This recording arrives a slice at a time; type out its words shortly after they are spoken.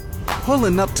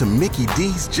Pulling up to Mickey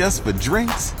D's just for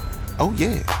drinks? Oh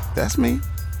yeah, that's me.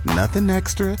 Nothing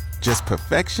extra, just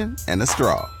perfection and a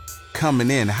straw. Coming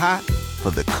in hot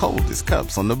for the coldest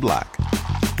cups on the block.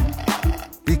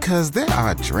 Because there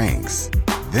are drinks.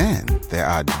 Then there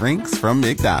are drinks from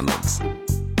McDonald's.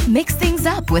 Mix things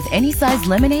up with any size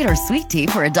lemonade or sweet tea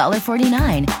for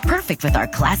 $1.49. Perfect with our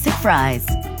classic fries.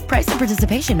 Price and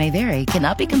participation may vary.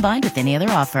 Cannot be combined with any other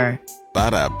offer.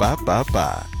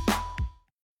 Ba-da-ba-ba-ba.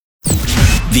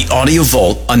 The Audio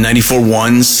Vault on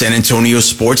 94.1 San Antonio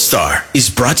Sports Star is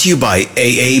brought to you by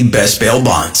AA Best Bail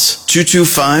Bonds,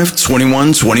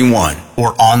 225-2121,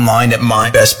 or online at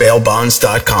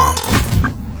mybestbailbonds.com.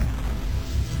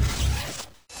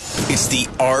 It's the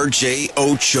RJ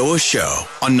Ochoa Show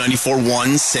on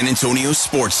 94.1 San Antonio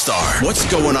Sports Star. What's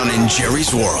going on in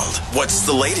Jerry's world? What's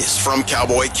the latest from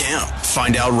Cowboy Camp?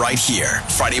 Find out right here,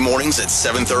 Friday mornings at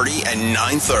 7:30 and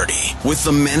 9:30 with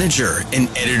the manager and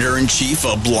editor-in-chief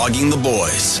of Blogging the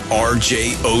Boys,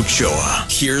 RJ Ochoa.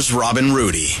 Here's Robin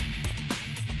Rudy.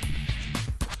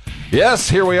 Yes,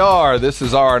 here we are. This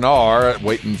is R&R,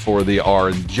 waiting for the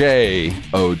RJ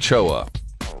Ochoa.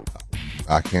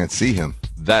 I can't see him.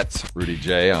 That's Rudy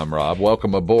J. I'm Rob.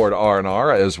 Welcome aboard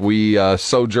R&R as we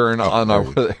sojourn on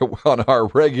our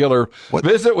regular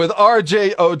visit with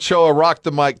RJ Ochoa, Rock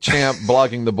the Mic champ,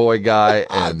 Blogging the Boy guy,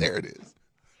 and there it is.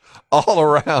 All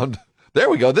around.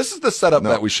 There we go. This is the setup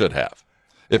that we should have.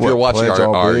 If you're watching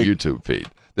our YouTube feed,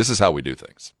 this is how we do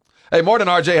things. Hey, morning,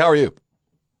 RJ. How are you?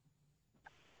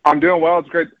 I'm doing well. It's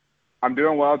great. I'm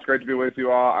doing well. It's great to be with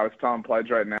you all. I was telling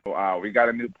Pledge right now, we got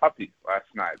a new puppy last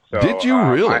night. So, did you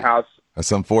really? My house. That's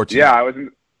unfortunate. Yeah, I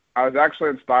was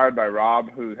actually inspired by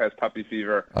Rob, who has puppy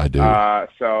fever. I do. We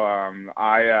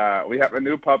have a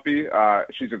new puppy.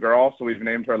 She's a girl, so we've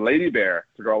named her Lady Bear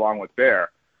to go along with Bear.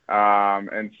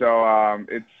 It's a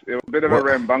bit of a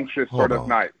rambunctious sort of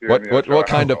night. What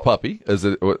kind of puppy is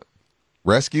it?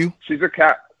 Rescue? She's a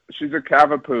cat. She's a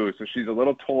Cavapoo, so she's a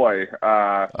little toy,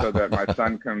 so that my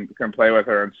son can play with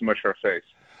her and smush her face.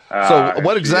 So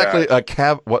what exactly a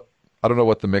cav? What I don't know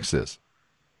what the mix is.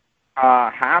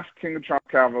 Half King Charles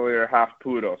Cavalier, half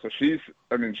poodle. So she's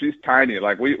tiny.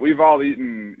 Like we've all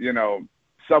eaten,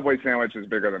 Subway sandwiches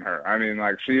bigger than her. I mean,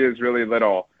 like she is really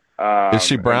little. Is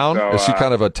she brown? Is she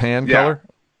kind of a tan color?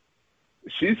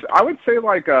 She's, I would say,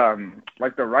 like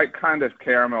the right kind of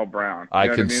caramel brown. I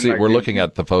can see. Like, we're looking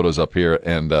at the photos up here,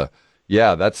 and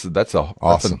that's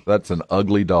awesome. That's an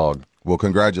ugly dog. Well,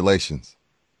 congratulations.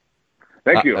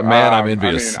 Thank you, man. I'm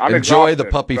envious. Enjoy the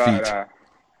puppy feet.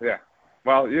 Yeah.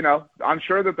 Well, I'm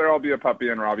sure that there will be a puppy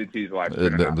in Robbie T's life.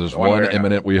 There's one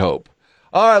imminent, we hope.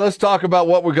 All right, let's talk about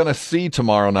what we're going to see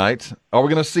tomorrow night. Are we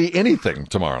going to see anything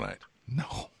tomorrow night?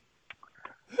 No.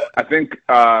 I think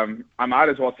I might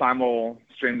as well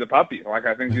stream the puppy. Like,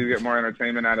 I think you get more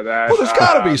entertainment out of that. Well, there's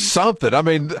got to be something. I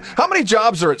mean, how many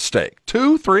jobs are at stake?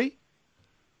 2, 3?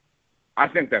 I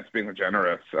think that's being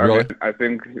generous. Really? I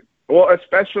think, well,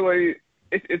 especially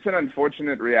it's an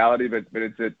unfortunate reality, but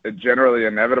it's a generally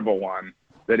inevitable one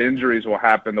that injuries will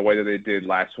happen the way that they did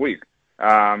last week.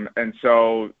 And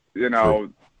so,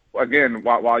 again,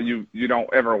 while you don't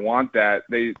ever want that,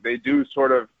 they do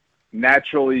sort of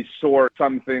naturally sort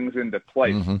some things into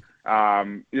place. Mm-hmm.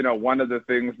 One of the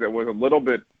things that was a little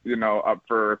bit, up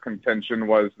for contention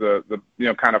was the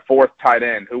kind of fourth tight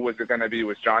end. Who was it going to be?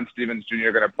 Was John Stevens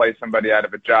Jr. going to play somebody out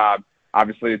of a job?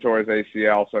 Obviously, he tore his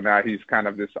ACL, so now he's kind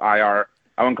of this IR.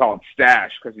 I wouldn't call it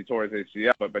stash because he tore his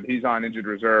ACL, but he's on injured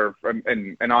reserve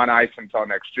and on ice until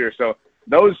next year. So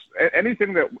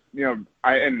anything that,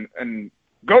 and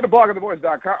go to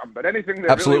blogoftheboys.com, but anything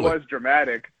that Absolutely. really was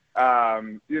dramatic,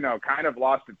 kind of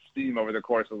lost its steam over the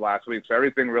course of last week. So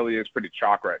everything really is pretty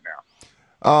chalk right now.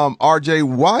 RJ,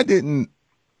 why didn't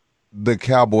the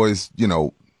Cowboys, get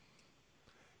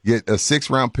a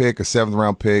 6th-round pick, a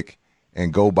 7th-round pick,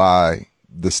 and go by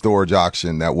the storage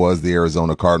auction that was the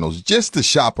Arizona Cardinals just to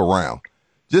shop around?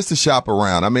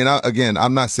 I mean,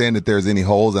 I'm not saying that there's any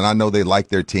holes, and I know they like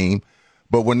their team,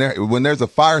 but when there's a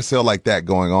fire sale like that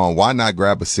going on, why not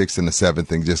grab a 6th and a 7th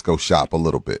and just go shop a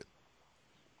little bit?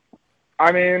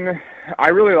 I mean, I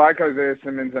really like Isaiah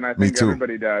Simmons, and I think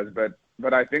everybody does,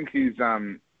 but I think he's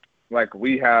like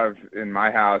we have in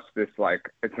my house this,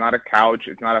 like, it's not a couch,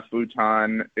 it's not a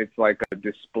futon, it's like a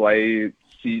display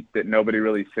seat that nobody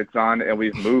really sits on, and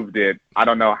we've moved it I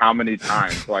don't know how many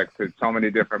times, like, to so many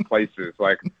different places.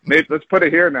 Like, maybe let's put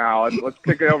it here now, and let's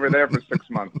kick it over there for 6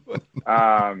 months.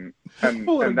 And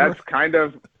that's kind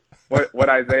of what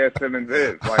Isaiah Simmons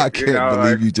is. Like, I can't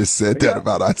believe you just said that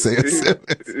about Isaiah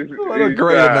Simmons. What a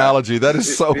great analogy. That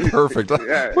is so perfect.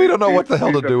 We don't know what the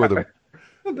hell to do with him.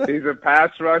 He's a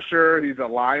pass rusher. He's a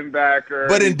linebacker.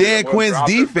 But in Dan We'll Quinn's drop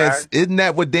him defense, back. isn't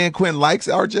that what Dan Quinn likes,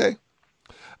 RJ?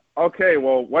 Okay,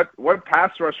 well, what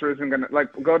pass rusher isn't going to like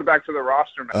go back to the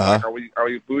roster? Man. Like, are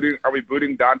we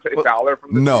booting Dante Fowler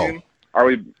from the team? Are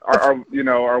we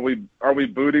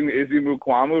booting Izzy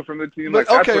Mukwamu from the team? Like,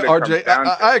 okay, that's what it RJ, comes down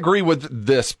to. I agree with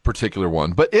this particular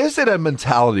one, but is it a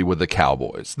mentality with the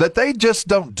Cowboys that they just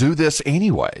don't do this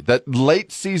anyway? That late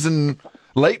preseason,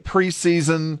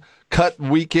 cut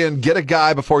weekend, get a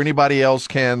guy before anybody else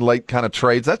can, late kind of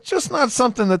trades. That's just not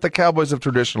something that the Cowboys have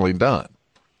traditionally done.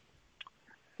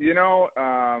 You know,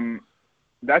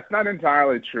 that's not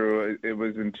entirely true. It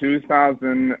was in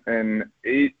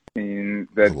 2008.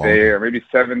 That they, or maybe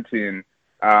 17,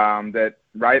 that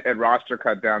right at roster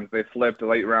cutdowns, they flipped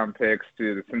late round picks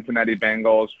to the Cincinnati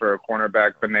Bengals for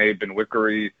cornerback Bené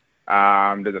Benwickery,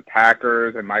 to the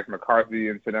Packers and Mike McCarthy,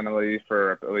 incidentally,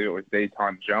 for, I believe it was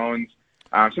Dayton Jones.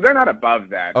 So they're not above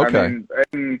that. Okay. I mean,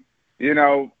 and, you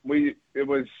know, it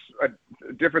was a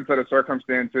different set of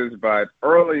circumstances, but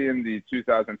early in the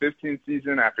 2015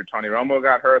 season, after Tony Romo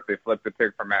got hurt, they flipped the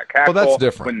pick for Matt Cackle. Well, that's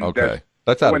different. Okay.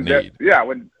 That's out of need.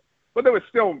 But it was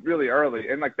still really early,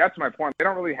 and like that's my point. They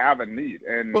don't really have a need,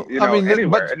 and well, you know,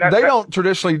 anywhere. But they don't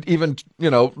traditionally even,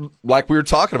 you know, like we were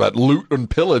talking about, loot and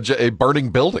pillage a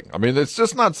burning building. I mean, it's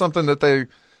just not something that they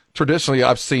traditionally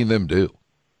I've seen them do.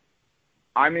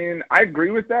 I mean, I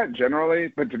agree with that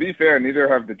generally, but to be fair, neither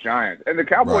have the Giants and the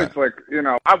Cowboys. Right. Like, you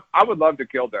know, I would love to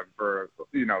kill them for,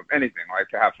 you know, anything, like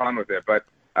to have fun with it, but.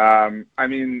 I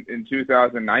mean, in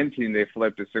 2019, they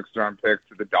flipped a 6th-round pick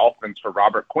to the Dolphins for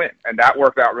Robert Quinn, and that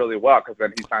worked out really well because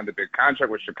then he signed a big contract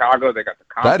with Chicago. They got the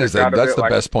contract. That's the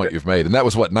best point you've made, and that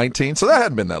was what, 19? So that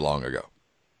hadn't been that long ago.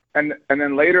 And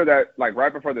then later that, like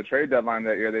right before the trade deadline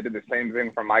that year, they did the same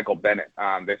thing for Michael Bennett.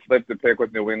 They flipped the pick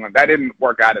with New England. That didn't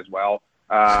work out as well.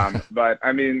 But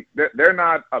I mean, they're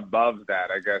not above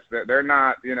that, I guess. They're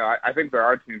not, you know, I think there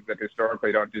are teams that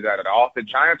historically don't do that at all. The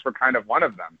Giants were kind of one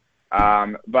of them.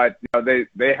 But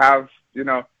you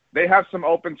know, they have some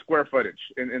open square footage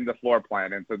in the floor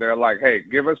plan. And so they're like, hey,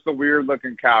 give us the weird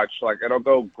looking couch. Like it'll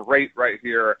go great right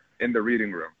here in the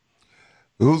reading room.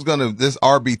 Who's this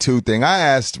RB2 thing? I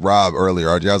asked Rob earlier,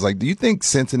 RJ, I was like, do you think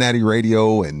Cincinnati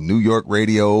radio and New York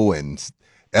radio and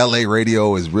LA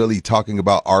radio is really talking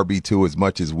about RB2 as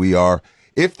much as we are?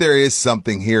 If there is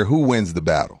something here, who wins the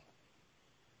battle?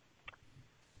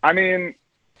 I mean,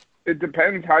 it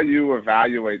depends how you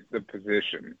evaluate the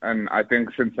position. And I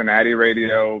think Cincinnati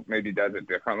radio maybe does it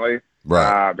differently,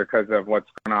 right? Because of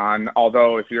what's going on.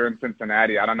 Although if you're in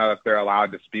Cincinnati, I don't know if they're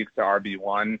allowed to speak to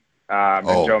RB1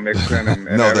 and Joe Mixon. And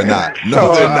no, they're not.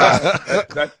 No, they're not.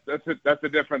 That's a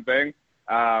different thing.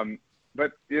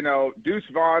 But, you know, Deuce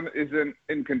Vaughn isn't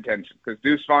in contention because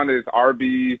Deuce Vaughn is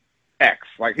RBX.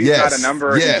 Like he's not a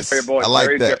number. Yes, he's a I like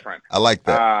very that. Different. I like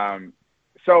that.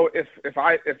 So if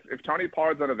Tony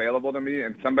Pollard's unavailable to me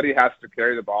and somebody has to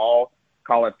carry the ball,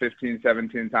 call it 15,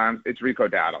 17 times, it's Rico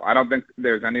Dowdle. I don't think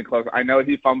there's any close. I know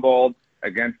he fumbled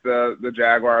against the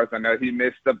Jaguars. I know he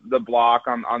missed the block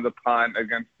on the punt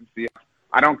against the Seahawks.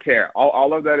 I don't care.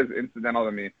 All of that is incidental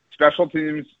to me. Special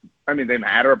teams, I mean, they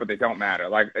matter, but they don't matter.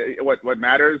 Like what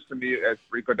matters to me as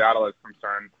Rico Dowdle is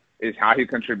concerned is how he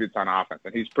contributes on offense.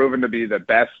 And he's proven to be the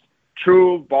best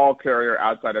true ball carrier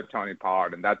outside of Tony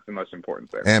Pollard, and that's the most important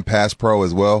thing. And pass pro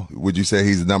as well. Would you say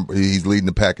he's leading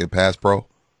the pack in pass pro?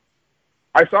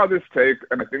 I saw this take,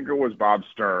 and I think it was Bob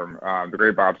Sturm, the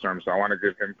great Bob Sturm, so I want to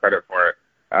give him credit for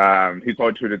it. He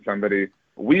quote tweeted somebody,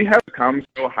 we have become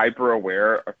so hyper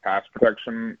aware of pass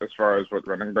protection as far as what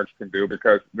running backs can do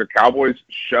because the Cowboys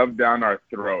shoved down our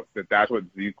throat that that's what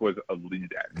Zeke was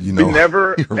elite at. You know, we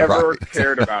never ever right.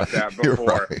 cared about that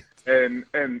before. Right.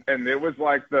 And it was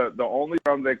like the only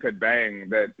drum they could bang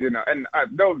that, you know, and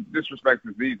no disrespect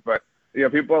to Zeke, but, you know,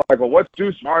 people are like, well, what's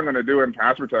Deuce Vaughn going to do in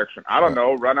pass protection? I don't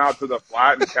know, run out to the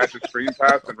flat and catch a screen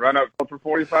pass and run up for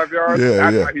 45 yards?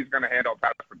 That's how he's going to handle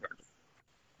pass protection.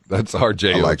 That's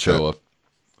RJ Ochoa.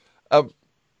 A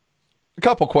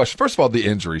couple questions. First of all, the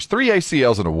injuries. 3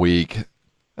 ACLs in a week.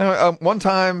 One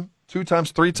time, 2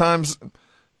 times, 3 times.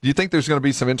 Do you think there's going to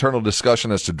be some internal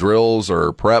discussion as to drills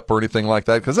or prep or anything like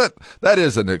that? Because that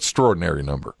is an extraordinary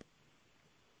number.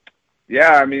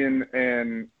 Yeah, I mean,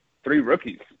 and 3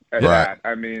 rookies at that.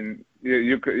 I mean,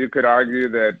 you could argue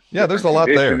that. Yeah, there's a lot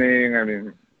there. I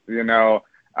mean, you know,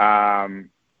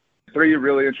 3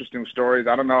 really interesting stories.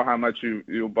 I don't know how much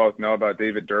you both know about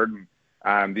David Durden.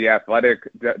 The Athletic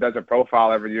does a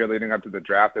profile every year leading up to the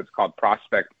draft. It's called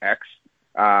Prospect X.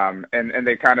 And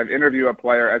they kind of interview a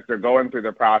player as they're going through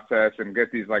the process and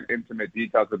get these like intimate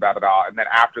details about it all. And then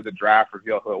after the draft,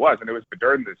 reveal who it was. And it was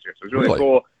Durden this year. So it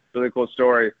was really cool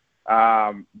story.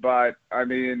 But I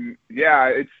mean,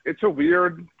 yeah, it's a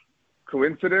weird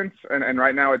coincidence, and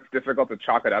right now it's difficult to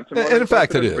chalk it up to more. And in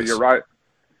fact, it is. But you're right.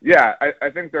 Yeah, I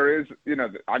think there is.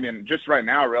 I mean, just right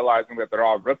now realizing that they're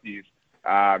all rookies.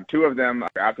 Two of them are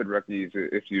drafted rookies,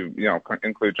 if you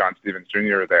include John Stevens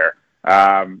Jr. there.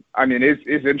 I mean, is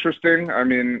interesting. I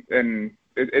mean, and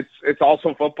it's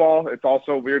also football. It's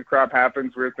also weird crap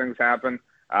happens, weird things happen.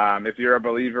 If you're a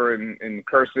believer in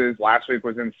curses, last week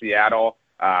was in Seattle.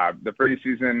 The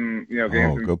preseason,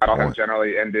 games in Seattle have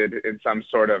generally ended in some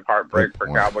sort of heartbreak for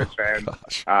Cowboys fans.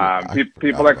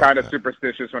 People are kind of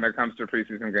superstitious when it comes to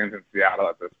preseason games in Seattle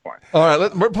at this point. All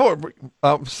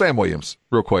right, Sam Williams,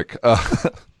 real quick.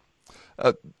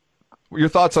 Your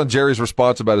thoughts on Jerry's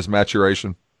response about his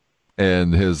maturation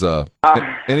and his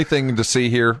anything to see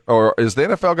here, or is the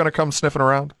NFL going to come sniffing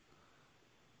around?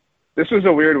 This was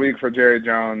a weird week for Jerry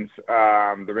Jones.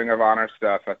 The Ring of Honor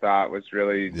stuff I thought was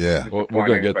really we're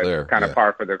going to get there. Kind of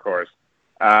par for the course.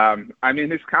 I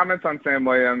mean, his comments on Sam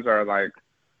Williams are like,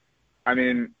 I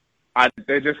mean,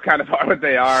 they just kind of are what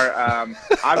they are.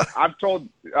 I've told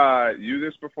you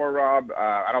this before, Rob.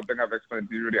 I don't think I've explained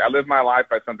to you, Rudy. I live my life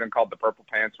by something called the purple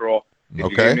pants rule. If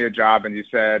you gave me a job and you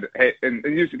said, hey, and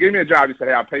you gave me a job, you said,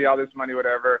 hey, I'll pay you all this money,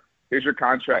 whatever. Here's your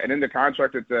contract. And in the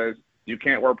contract it says, you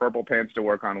can't wear purple pants to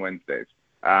work on Wednesdays.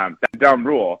 That's a dumb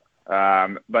rule.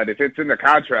 But if it's in the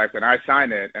contract and I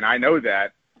sign it and I know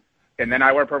that, and then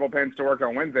I wear purple pants to work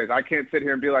on Wednesdays, I can't sit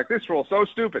here and be like, this rule's so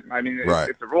stupid. I mean,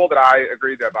 it's a rule that I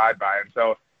agreed to abide by. And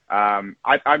so I'm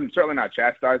certainly not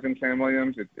chastising Sam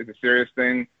Williams. It's a serious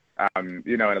thing,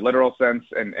 in a literal sense.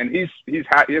 And he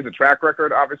has a track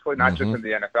record, obviously, not just in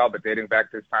the NFL, but dating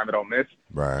back to his time at Ole Miss.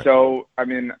 Right. So, I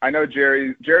mean, I know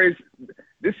Jerry's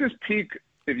this is peak.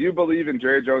 If you believe in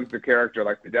Jerry Jones, the character,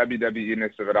 like the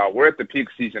WWE-ness of it all, we're at the peak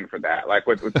season for that. Like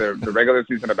with the regular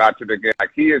season about to begin, like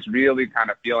he is really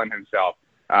kind of feeling himself.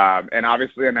 And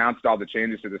obviously announced all the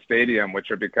changes to the stadium,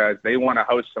 which are because they want to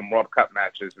host some World Cup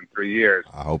matches in 3 years.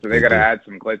 So they got to add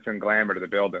some glitz and glamour to the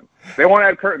building. They won't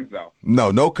add curtains, though.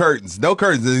 No curtains. No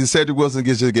curtains. Cedric Wilson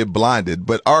gets you to get blinded.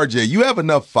 But, RJ, you have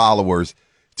enough followers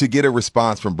to get a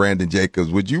response from Brandon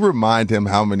Jacobs. Would you remind him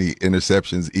how many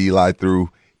interceptions Eli threw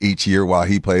each year while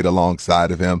he played alongside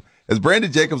of him? Has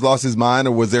Brandon Jacobs lost his mind,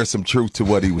 or was there some truth to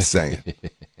what he was saying?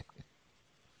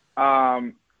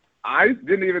 I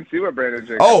didn't even see what Brandon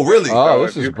Jacobs. Oh, really? Oh,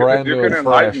 this is brand new and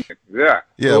fresh. Yeah.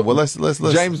 Well, let's.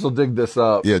 James will dig this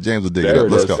up. Yeah, James will dig it up.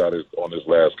 Let's go. On his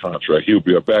last contract, he'll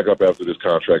be a backup after this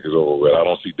contract is over with. I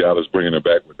don't see Dallas bringing him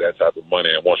back with that type of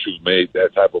money. And once you've made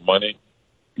that type of money,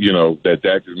 that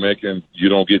Dak is making, you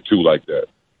don't get two like that.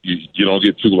 You don't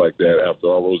get two like that after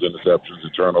all those interceptions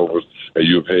and turnovers that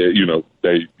you've had,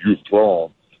 that you've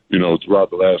thrown,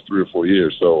 throughout the last 3 or 4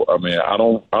 years. So I mean, I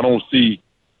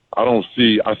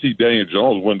see Daniel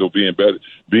Jones' window being better,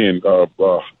 being a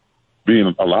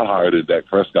lot higher than Dak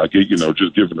Prescott.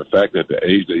 Just given the fact that the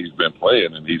age that he's been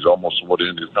playing and he's almost toward the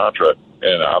end of his contract,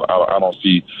 and I don't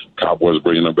see Cowboys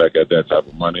bringing him back at that type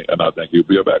of money, and I think he'll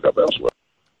be a backup elsewhere.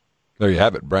 There you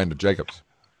have it, Brandon Jacobs.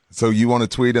 So you want to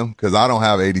tweet him? Because I don't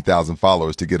have 80,000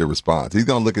 followers to get a response. He's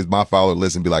going to look at my follower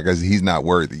list and be like, he's not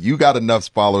worthy. You got enough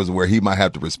followers where he might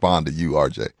have to respond to you,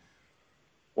 RJ.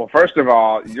 Well, first of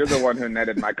all, you're the one who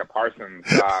netted Micah Parsons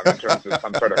in terms of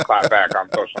some sort of clapback on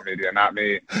social media, not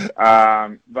me.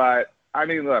 But, I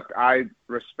mean, look, I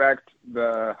respect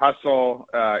the hustle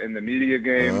in the media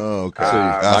game. Oh, okay.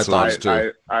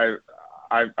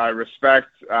 I respect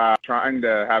trying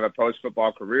to have a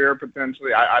post-football career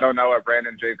potentially. I don't know what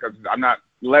Brandon Jacobs – I'm not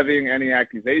levying any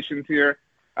accusations here.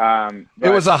 It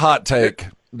was a hot take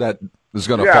that is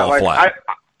going to fall flat.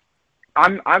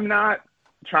 I'm not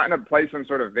trying to play some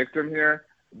sort of victim here,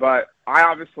 but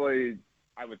I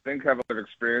would think have a lot of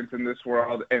experience in this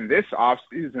world, and this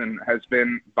offseason has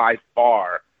been by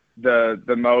far the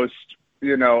most –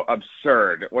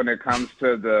 absurd when it comes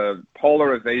to the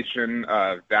polarization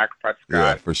of Dak Prescott.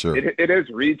 Yeah, for sure. It has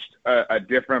reached a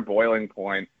different boiling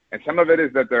point, and some of it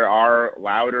is that there are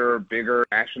louder, bigger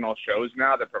national shows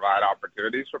now that provide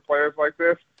opportunities for players like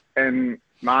this. And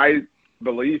my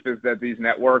belief is that these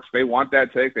networks, they want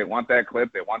that take, they want that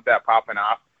clip, they want that popping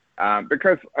off.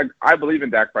 Because I believe in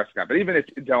Dak Prescott, but even if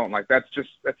you don't, that's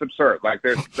absurd. Like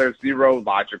there's zero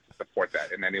logic to support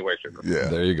that in any way, shape, or form. Yeah.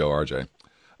 There you go, RJ.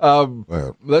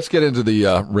 Let's get into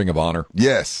the Ring of Honor.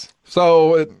 Yes.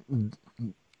 So,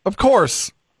 of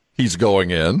course, he's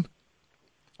going in.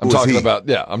 I'm talking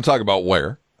about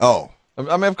where. Oh.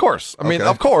 I mean, of course. Okay.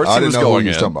 Of course he was going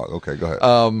in. Talking about. Okay, go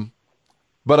ahead.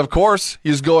 But of course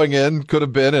he's going in. Could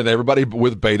have been, and everybody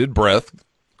with bated breath.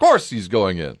 Of course he's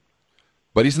going in,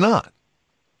 but he's not,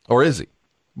 or is he?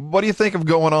 What do you think of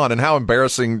going on, and how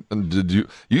embarrassing did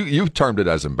you termed it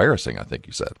as embarrassing, I think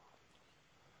you said.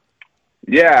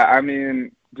 Yeah, I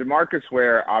mean, DeMarcus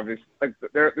Ware, obviously,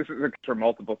 this is for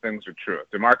multiple things are true.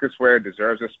 DeMarcus Ware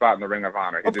deserves a spot in the Ring of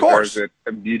Honor. He deserves it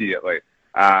immediately.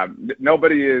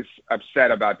 Nobody is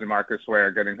upset about DeMarcus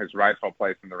Ware getting his rightful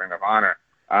place in the Ring of Honor.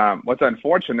 What's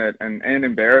unfortunate and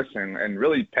embarrassing and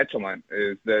really petulant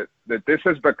is that this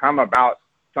has become about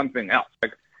something else.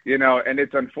 And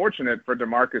it's unfortunate for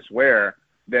DeMarcus Ware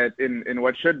that in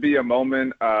what should be a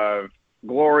moment of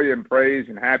glory and praise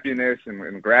and happiness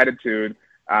and gratitude,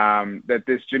 that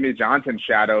this Jimmy Johnson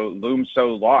shadow looms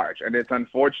so large. And it's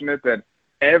unfortunate that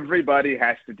everybody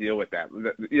has to deal with that.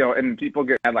 And people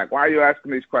get mad, like, why are you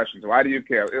asking these questions? Why do you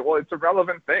care? Well, it's a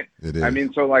relevant thing. It is. I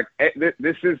mean, so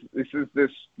this is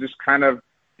this kind of,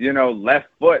 left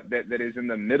foot that is in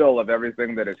the middle of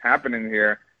everything that is happening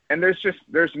here. And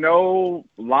there's no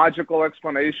logical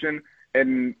explanation.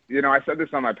 And, I said this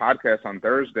on my podcast on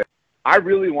Thursday. I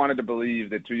really wanted to believe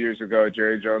that 2 years ago,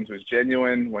 Jerry Jones was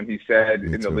genuine when he said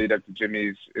in the lead up to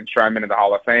Jimmy's enshrinement in the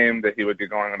Hall of Fame that he would be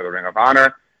going into the Ring of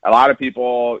Honor. A lot of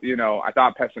people, I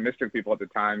thought pessimistic people at the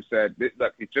time said,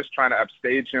 look, he's just trying to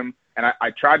upstage him. And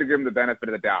I tried to give him the benefit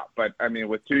of the doubt. But, I mean,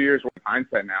 with 2 years worth of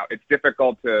hindsight now, it's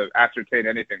difficult to ascertain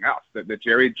anything else. That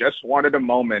Jerry just wanted a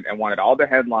moment and wanted all the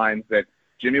headlines that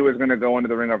Jimmy was going to go into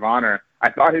the Ring of Honor. I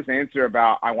thought his answer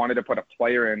about I wanted to put a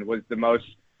player in was the most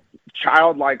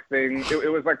childlike thing.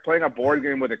 It was like playing a board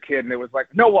game with a kid, and it was like,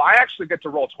 no, well, I actually get to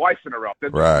roll twice in a row.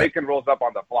 Making rolls up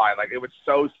on the fly. Like, it was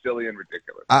so silly and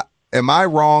ridiculous. Am I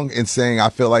wrong in saying I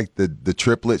feel like the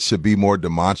triplets should be more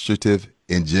demonstrative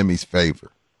in Jimmy's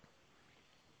favor?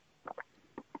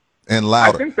 And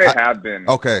louder. I think they have been.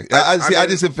 Okay. I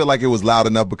just didn't feel like it was loud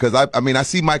enough because, I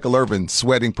see Michael Irvin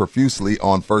sweating profusely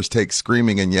on First Take,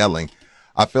 screaming and yelling.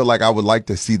 I feel like I would like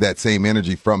to see that same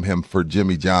energy from him for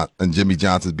Jimmy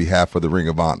Johnson's behalf for the Ring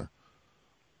of Honor.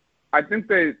 I think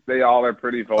they all are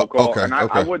pretty vocal,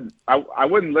 I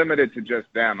wouldn't limit it to just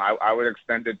them. I would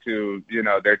extend it to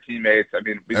their teammates. I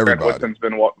mean, Brent Woodson's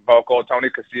been vocal. Tony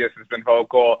Casillas has been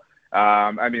vocal.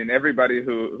 I mean, everybody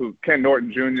who Ken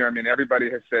Norton Jr. I mean, everybody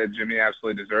has said Jimmy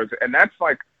absolutely deserves it, and that's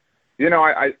like,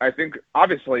 I think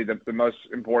obviously the most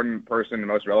important person, the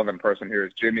most relevant person here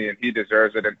is Jimmy, and he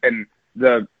deserves it. And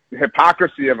the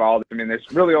hypocrisy of all this, I mean, there's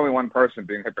really only one person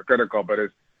being hypocritical, but as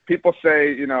people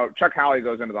say, Chuck Howley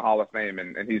goes into the Hall of Fame,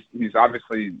 and he's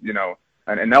obviously,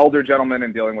 an elder gentleman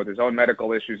and dealing with his own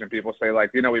medical issues, and people say,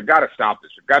 like, we've got to stop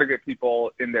this. We've got to get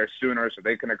people in there sooner so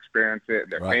they can experience it,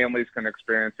 and their families can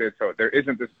experience it, so there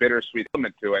isn't this bittersweet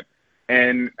element to it.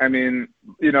 And, I mean,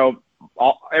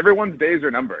 everyone's days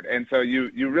are numbered, and so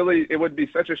you really, it would be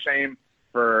such a shame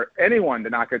for anyone to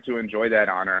not get to enjoy that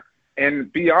honor.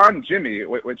 And beyond Jimmy,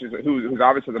 which is who's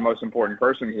obviously the most important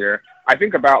person here, I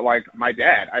think about, like, my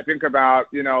dad. I think about,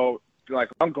 like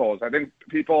uncles. I think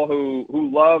people who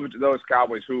loved those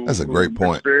Cowboys, who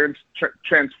experienced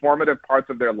transformative parts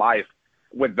of their life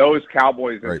with those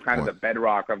Cowboys as kind of the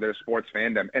bedrock of their sports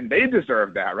fandom. And they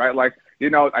deserve that, right? Like,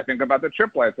 I think about the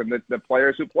triplets and the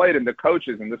players who played and the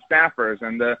coaches and the staffers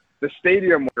and the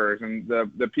stadium workers and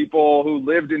the people who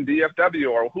lived in DFW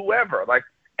or whoever. Like,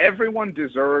 everyone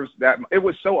deserves that. It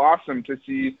was so awesome to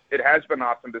see. It has been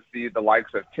awesome to see the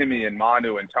likes of Timmy and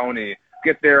Manu and Tony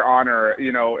get their honor,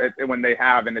 when they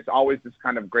have. And it's always this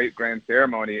kind of great grand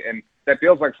ceremony. And that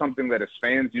feels like something that as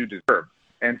fans you deserve.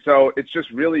 And so it's just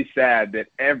really sad that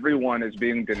everyone is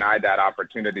being denied that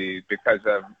opportunity because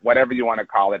of whatever you want to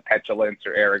call it, petulance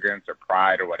or arrogance or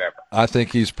pride or whatever. I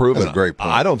think he's proven. That's a great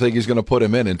point. I don't think he's going to put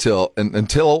him in until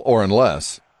or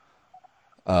unless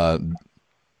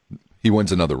he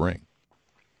wins another ring.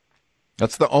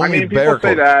 That's the only miracle.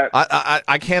 Say that.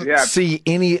 I can't see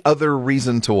any other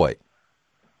reason to wait.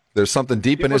 There's something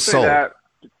deep in his soul.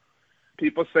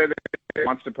 People say that he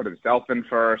wants to put himself in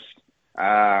first.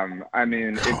 I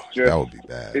mean, it's just that would be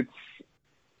bad.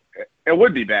 It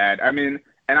would be bad. I mean,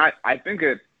 and I think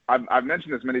I've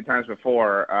mentioned this many times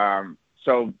before.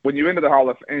 So when you enter the Hall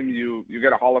of Fame, you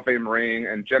get a Hall of Fame ring,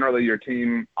 and generally your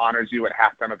team honors you at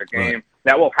halftime of the game. Right.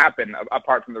 That will happen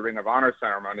apart from the Ring of Honor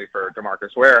ceremony for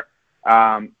DeMarcus Ware.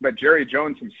 But Jerry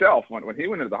Jones himself, when he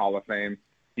went into the Hall of Fame,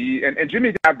 and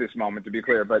Jimmy did have this moment, to be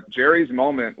clear, but Jerry's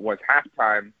moment was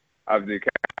halftime of the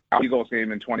Eagles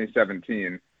game in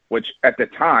 2017, which at the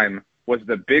time was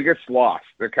the biggest loss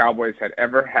the Cowboys had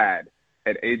ever had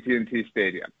at AT&T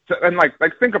Stadium. So, and like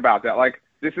think about that. Like,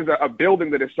 this is a building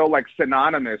that is so, like,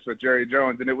 synonymous with Jerry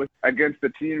Jones, and it was against the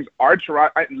team's arch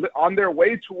on their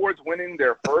way towards winning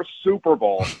their first Super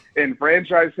Bowl in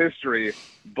franchise history,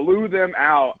 blew them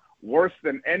out worse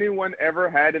than anyone ever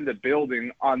had in the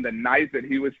building on the night that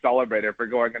he was celebrated for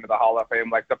going into the Hall of Fame.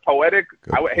 Like the poetic,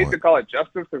 I would hate to call it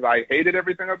justice because I hated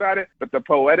everything about it, but the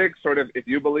poetic sort of, if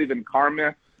you believe in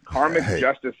karmic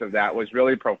justice of that was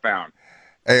really profound.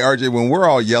 Hey, RJ, when we're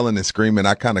all yelling and screaming,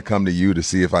 I kind of come to you to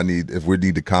see if we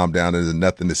need to calm down. There's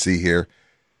nothing to see here.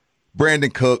 Brandon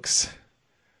Cooks,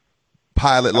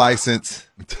 pilot license.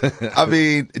 I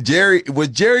mean, was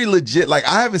Jerry legit? Like,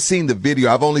 I haven't seen the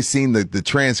video. I've only seen the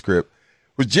transcript.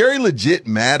 Was Jerry legit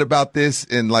mad about this?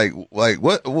 And like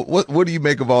what do you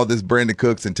make of all this Brandon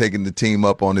Cooks and taking the team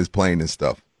up on his plane and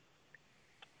stuff?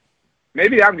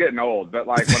 Maybe I'm getting old, but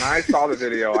like when I saw the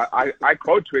video, I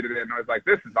quote tweeted it and I was like,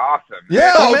 "This is awesome."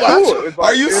 Yeah, cool.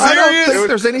 Are you serious? I don't think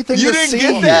there's anything you to didn't see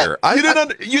get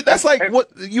that. here. That's like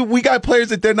we got players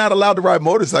that they're not allowed to ride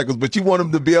motorcycles, but you want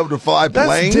them to be able to fly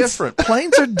planes. That's different.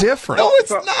 Planes are different. No, it's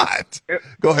not.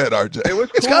 Go ahead, RJ. It was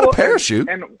cool. It's got a parachute.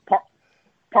 And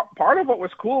part of what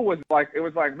was cool was like,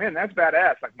 man, that's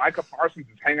badass. Like Micah Parsons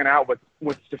is hanging out with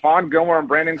Stephon Gilmore and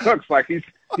Brandon Cooks. Like he's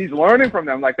learning from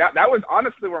them. Like that was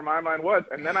honestly where my mind was.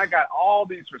 And then I got all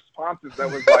these responses that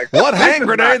was like, what hand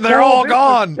grenade? They're all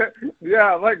gone.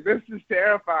 Yeah, like this is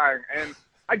terrifying. And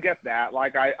I get that.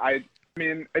 Like I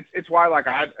mean, it's why like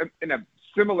I in a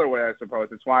similar way, I suppose.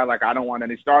 It's why like I don't want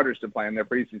any starters to play in their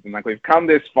preseason. Like we've come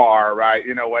this far, right?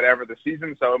 You know, whatever. The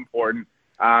season's so important.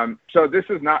 So this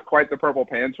is not quite the purple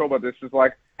pants rule, but this is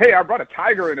like, hey, I brought a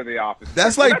tiger into the office.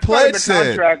 That's like Pledge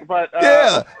said. But,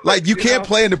 yeah, like you can't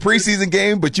play in the preseason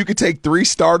game, but you could take 3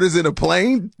 starters in a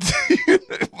plane.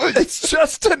 It's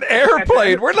just an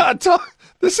airplane. We're not talking.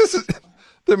 This isn't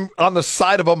them on the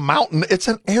side of a mountain. It's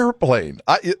an airplane.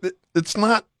 It's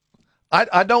not.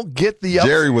 I don't get the.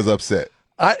 Jerry was upset.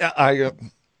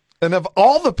 And of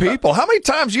all the people, how many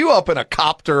times you up in a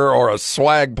copter or a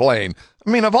swag plane? I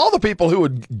mean, of all the people who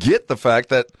would get the fact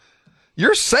that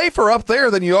you're safer up there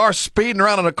than you are speeding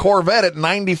around in a Corvette at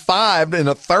 95 in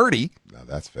a 30. No,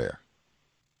 that's fair.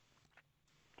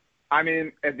 I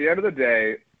mean, at the end of the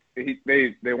day,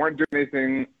 they weren't doing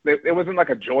anything. It wasn't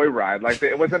like a joyride. Like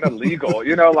it wasn't illegal.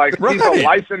 You know, like right. He's a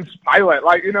licensed pilot.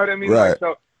 Like you know what I mean? Right. Like,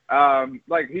 so,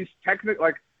 like he's technically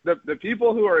like the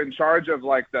people who are in charge of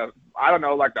like the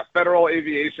Federal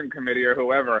Aviation Committee or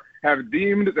whoever have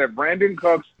deemed that Brandon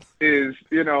Cooks is,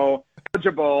 you know,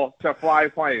 eligible to fly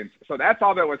planes. So that's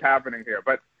all that was happening here.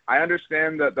 But I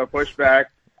understand the pushback.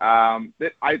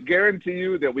 I guarantee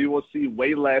you that we will see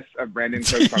way less of Brandon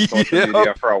Cooks on social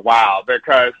media for a while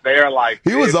because they are like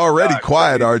he was already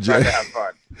quiet, RJ. To have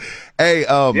fun. Hey,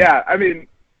 yeah, I mean,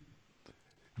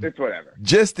 it's whatever.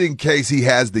 Just in case he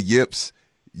has the yips,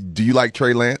 do you like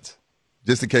Trey Lance?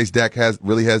 Just in case Dak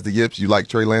really has the yips, you like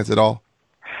Trey Lance at all?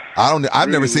 I've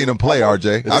never seen him play,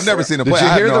 RJ. I've never seen him play. Did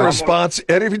you hear the response?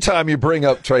 Every time you bring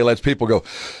up Trey Lance, people go.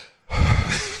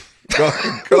 Go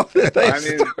ahead.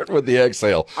 They start with the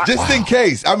exhale. Just in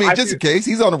case. I mean, just in case.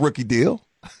 He's on a rookie deal.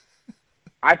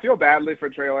 I feel badly for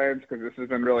Trey Lance because this has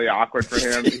been really awkward for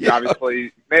him. He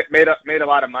obviously made a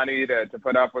lot of money to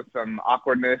put up with some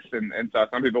awkwardness, and so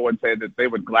some people would say that they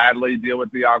would gladly deal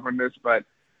with the awkwardness, but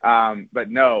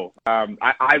no.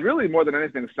 I really more than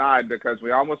anything sighed because we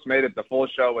almost made it the full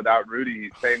show without Rudy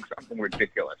saying something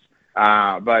ridiculous.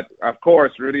 But of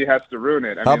course, Rudy has to ruin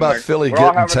it. How about Philly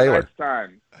getting Taylor? A nice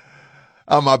time.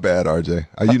 Oh, my bad, RJ.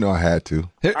 You know I had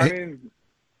to. I mean,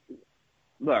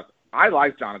 look. I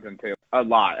like Jonathan Taylor a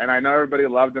lot, and I know everybody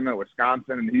loved him at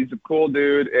Wisconsin, and he's a cool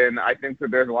dude, and I think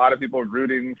that there's a lot of people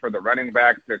rooting for the running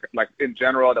back to, like, in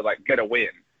general, to, like, get a win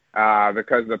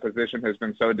because the position has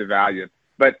been so devalued.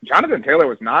 But Jonathan Taylor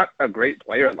was not a great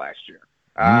player last year.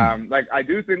 Like, I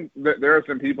do think that there are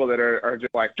some people that are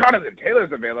just like, Jonathan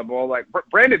Taylor's available. Like,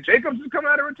 Brandon Jacobs is coming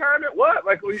out of retirement. What?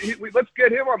 Like, let's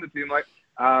get him on the team. Like,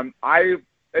 I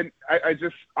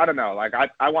don't know. Like,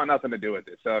 I want nothing to do with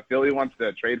it. So if Philly wants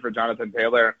to trade for Jonathan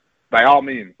Taylor, by all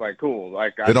means, like, cool.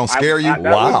 Like, they don't scare you? That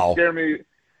wow. Wouldn't scare me.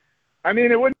 I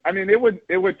mean,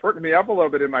 it would perk me up a little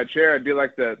bit in my chair. It'd be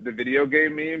like the video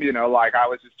game meme, you know, like I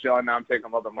was just chilling. Now I'm taking a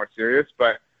little bit more serious,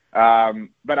 but I'm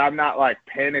not like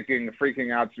panicking,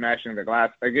 freaking out, smashing the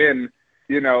glass. Again,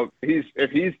 you know,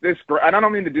 if he's this great, and I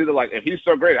don't mean to do the like, if he's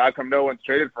so great, how come no one's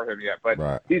traded for him yet? But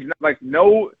right. He's not, like,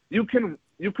 no, you could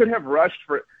have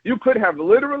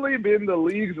literally been the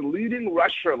league's leading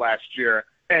rusher last year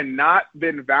and not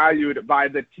been valued by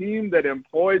the team that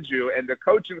employed you and the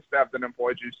coaching staff that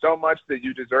employed you so much that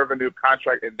you deserve a new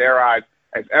contract in their eyes,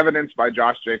 as evidenced by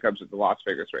Josh Jacobs at the Las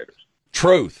Vegas Raiders.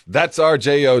 Truth. That's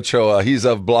RJ Ochoa. He's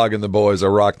of Blogging the Boys, a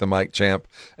Rock the Mic champ,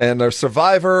 and a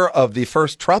survivor of the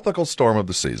first tropical storm of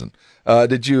the season.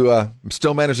 Did you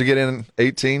still manage to get in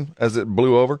 18 as it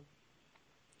blew over?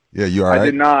 Yeah, you all right? I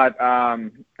did not,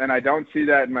 and I don't see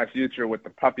that in my future with the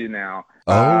puppy now.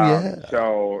 Yeah.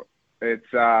 So it's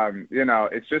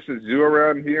it's just a zoo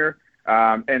around here.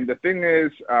 And the thing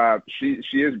is,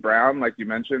 she is brown, like you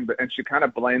mentioned, and she kind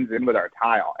of blends in with our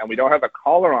tile, and we don't have a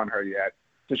collar on her yet,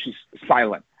 so she's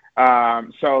silent.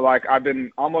 So like I've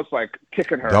been almost like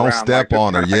kicking her Don't around. step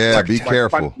on her. Yeah, be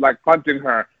careful. Punting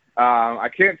her. I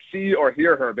can't see or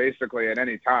hear her basically at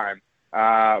any time.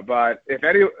 But if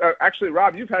actually,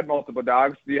 Rob, you've had multiple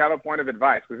dogs. Do you have a point of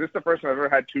advice? Because this is the first time I've ever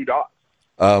had 2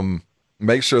 dogs.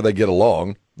 Make sure they get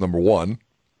along, number one.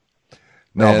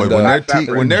 No, and, but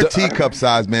when they're teacup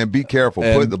size, man, be careful.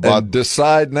 And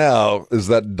decide now, is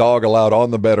that dog allowed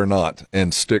on the bed or not,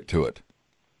 and stick to it.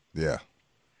 Yeah.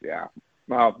 Yeah.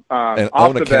 Well, and off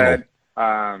own a the kennel.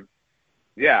 bed.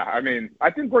 Yeah, I mean, I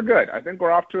think we're good. I think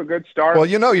we're off to a good start. Well,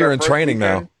 you're in training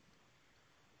now.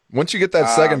 Once you get that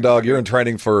second dog, you're in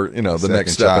training for, the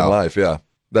next step in life. Yeah.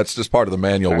 That's just part of the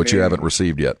manual, which you haven't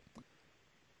received yet.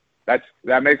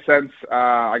 That makes sense.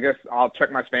 I guess I'll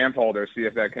check my spam folder, see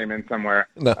if that came in somewhere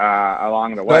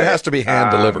along the way. Well, it has to be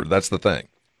hand delivered. That's the thing.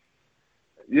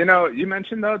 You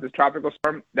mentioned though this tropical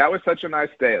storm. That was such a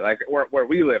nice day. Like where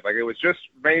we live, like it was just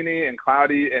rainy and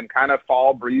cloudy and kind of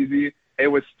fall breezy. It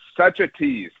was such a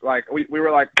tease. Like we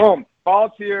were like, boom,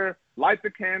 fall's here. Light the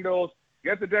candles.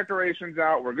 Get the decorations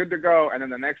out. We're good to go. And then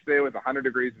the next day it was 100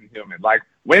 degrees and humid. Like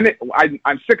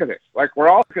I'm sick of this. Like we're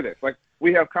all sick of this. Like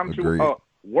we have come to a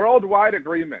worldwide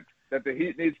agreement that the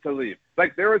heat needs to leave.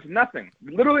 Like there is nothing,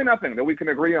 literally nothing that we can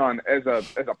agree on as a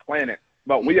planet.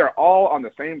 But we are all on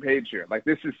the same page here. Like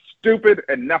this is stupid.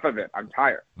 Enough of it. I'm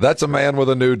tired. That's a man with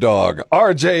a new dog.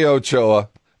 RJ Ochoa.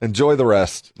 Enjoy the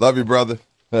rest. Love you, brother.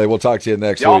 Hey, we'll talk to you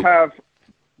next week. Y'all have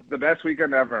the best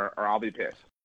weekend ever, or I'll be pissed.